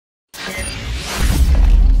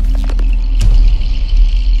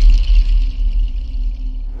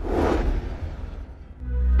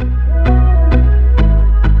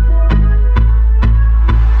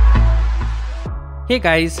Hey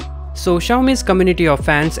guys, so Xiaomi's community of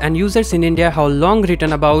fans and users in India have long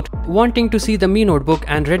written about wanting to see the Mi Notebook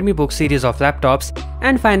and RedmiBook series of laptops,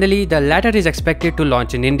 and finally the latter is expected to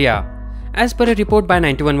launch in India. As per a report by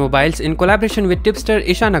 91 Mobiles in collaboration with tipster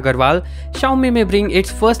Ishan Agarwal, Xiaomi may bring its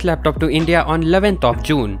first laptop to India on 11th of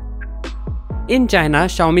June. In China,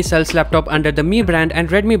 Xiaomi sells laptop under the Mi brand and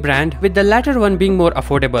Redmi brand, with the latter one being more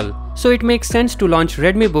affordable, so it makes sense to launch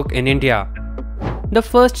RedmiBook in India. The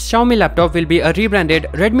first Xiaomi laptop will be a rebranded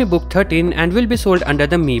RedmiBook 13 and will be sold under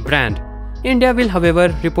the Mi brand. India will however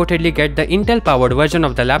reportedly get the Intel-powered version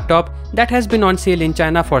of the laptop that has been on sale in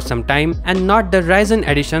China for some time and not the Ryzen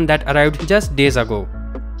edition that arrived just days ago.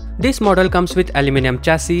 This model comes with aluminum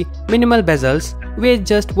chassis, minimal bezels, weighs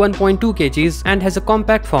just 1.2 kg and has a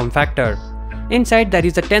compact form factor. Inside there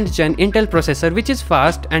is a 10th gen Intel processor which is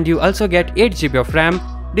fast, and you also get 8 GB of RAM,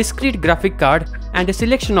 discrete graphic card and a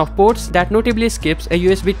selection of ports that notably skips a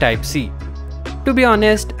USB Type-C. To be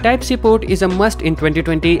honest, Type-C port is a must in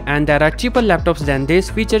 2020 and there are cheaper laptops than this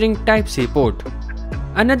featuring Type-C port.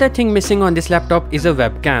 Another thing missing on this laptop is a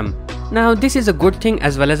webcam. Now this is a good thing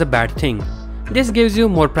as well as a bad thing. This gives you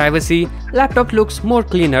more privacy, laptop looks more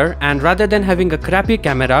cleaner, and rather than having a crappy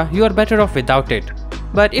camera, you are better off without it.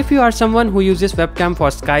 But if you are someone who uses webcam for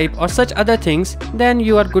Skype or such other things, then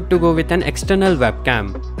you are good to go with an external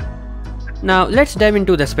webcam. Now let's dive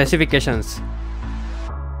into the specifications.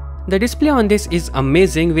 The display on this is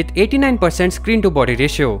amazing with 89% screen to body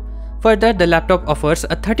ratio. Further, the laptop offers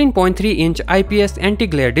a 13.3-inch IPS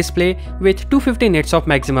anti-glare display with 250 nits of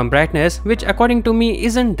maximum brightness, which according to me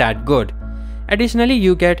isn't that good. Additionally,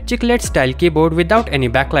 you get chiclet style keyboard without any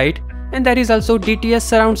backlight, and there is also DTS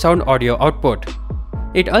surround sound audio output.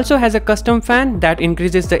 It also has a custom fan that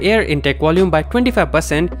increases the air intake volume by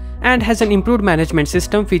 25% and has an improved management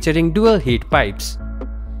system featuring dual heat pipes.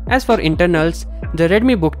 As for internals, the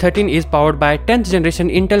RedmiBook 13 is powered by 10th generation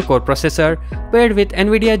Intel Core processor paired with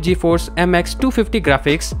NVIDIA GeForce MX 250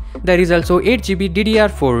 graphics. There is also 8 GB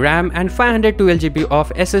DDR4 RAM and 512 GB of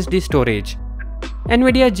SSD storage.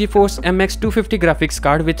 NVIDIA GeForce MX 250 graphics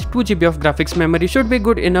card with 2 GB of graphics memory should be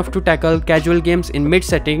good enough to tackle casual games in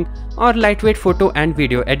mid-setting or lightweight photo and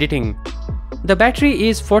video editing. The battery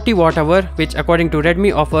is 40 Wh, which according to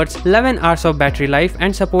Redmi offers 11 hours of battery life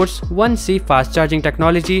and supports 1C fast charging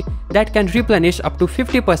technology that can replenish up to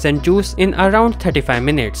 50% juice in around 35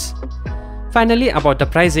 minutes. Finally, about the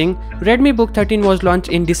pricing, RedmiBook 13 was launched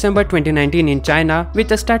in December 2019 in China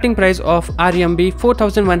with a starting price of RMB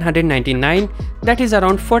 4199, that is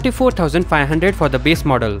around 44,500 for the base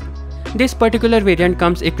model. This particular variant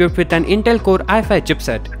comes equipped with an Intel Core i5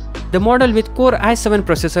 chipset. The model with Core i7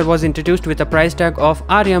 processor was introduced with a price tag of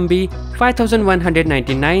RMB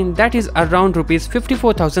 5199, that is around Rs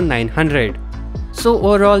 54,900. So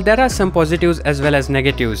overall there are some positives as well as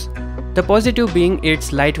negatives. The positive being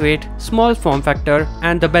its lightweight, small form factor,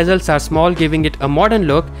 and the bezels are small, giving it a modern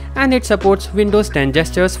look, and it supports Windows 10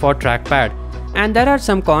 gestures for trackpad. And there are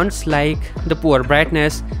some cons like the poor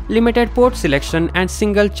brightness, limited port selection and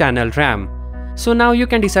single channel RAM. So now you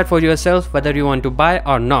can decide for yourself whether you want to buy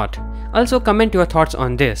or not. Also comment your thoughts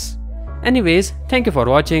on this. Anyways, thank you for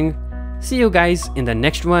watching. See you guys in the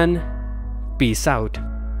next one. Peace out.